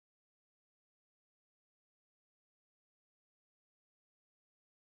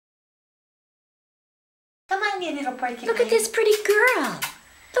Come on, you little pretty. Look at this pretty girl.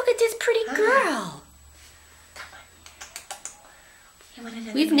 Look at this pretty girl. Come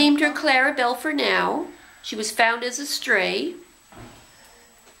on. We've named her Clarabelle for now. She was found as a stray.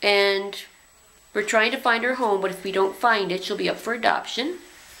 And we're trying to find her home, but if we don't find it, she'll be up for adoption.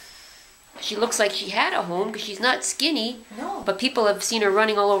 She looks like she had a home because she's not skinny. No. But people have seen her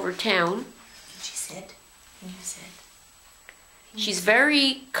running all over town. Can she sit? Can you sit? She's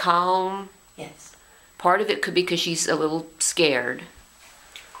very calm. Yes. Part of it could be because she's a little scared.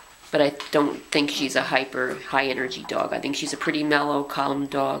 But I don't think she's a hyper, high-energy dog. I think she's a pretty mellow, calm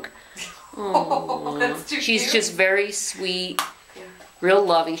dog. Oh, that's too She's cute. just very sweet, real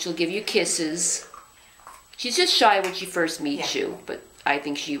loving. She'll give you kisses. She's just shy when she first meets you, but I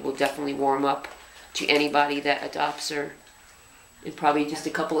think she will definitely warm up to anybody that adopts her in probably just a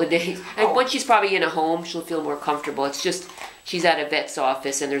couple of days. And once she's probably in a home, she'll feel more comfortable. It's just she's at a vet's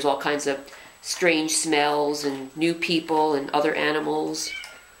office and there's all kinds of strange smells and new people and other animals.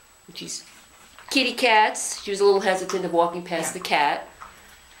 She's kitty cats. She was a little hesitant of walking past the cat.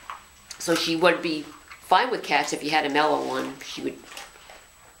 So she would be fine with cats if you had a mellow one. She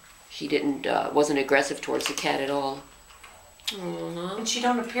wasn't aggressive towards the cat at all. And she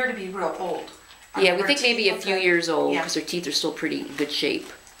don't appear to be real old. Yeah, we think maybe a few years old Yeah. because her teeth are still pretty in good shape.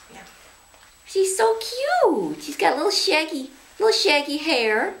 Yeah. She's so cute. She's got little shaggy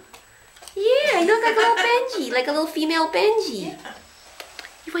hair. Yeah, you look like a little Benji, like a little female Benji. Yeah.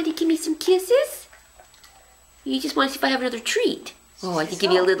 You want to give me some kisses? You just want to see if I have another treat. Oh, I can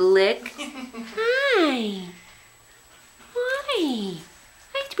give you a little lick. Hi. Hi.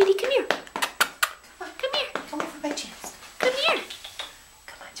 Hi, sweetie, come here. Come here. Come over by chance. Come here.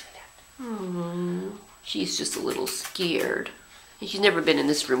 Come on, sweetheart. Oh, she's just a little scared. And she's never been in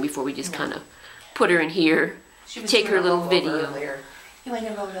this room before. We just kind of put her in here, take her little video. You want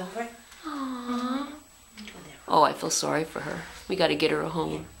to roll over? Aww. Oh, I feel sorry for her. We got to get her a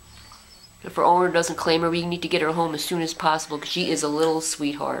home. If her owner doesn't claim her, we need to get her a home as soon as possible because she is a little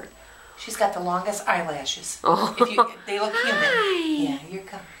sweetheart. She's got the longest eyelashes. Oh. They look human. Hi. Yeah, you're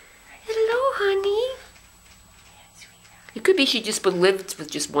coming. Hello, honey. Yeah, sweetheart. It could be she just lived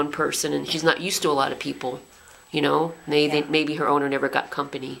with just one person and she's not used to a lot of people. You know, maybe her owner never got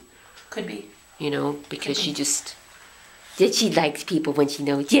company. Could be. You know, because she just... That she likes people when she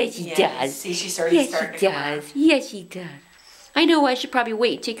knows. Yes, she does. See, she's already Yes, starting she to come does. Yes, she does. I know I should probably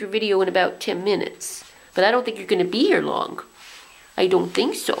wait and take your video in about 10 minutes. But I don't think you're going to be here long. I don't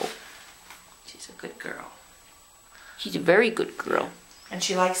think so. She's a good girl. She's a very good girl. And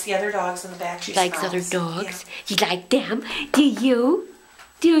she likes the other dogs in the back. She likes other dogs. You like them? Do you?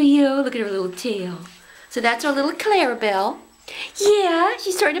 Do you? Look at her little tail. So that's our little Clarabelle. Yeah,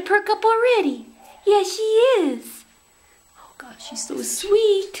 she's starting to perk up already. Yeah, she is. Oh, gosh, she's so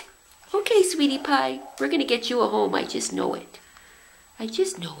sweet. Okay, sweetie pie, we're going to get you a home. I just know it. I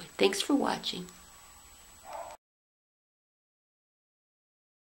just know it. Thanks for watching.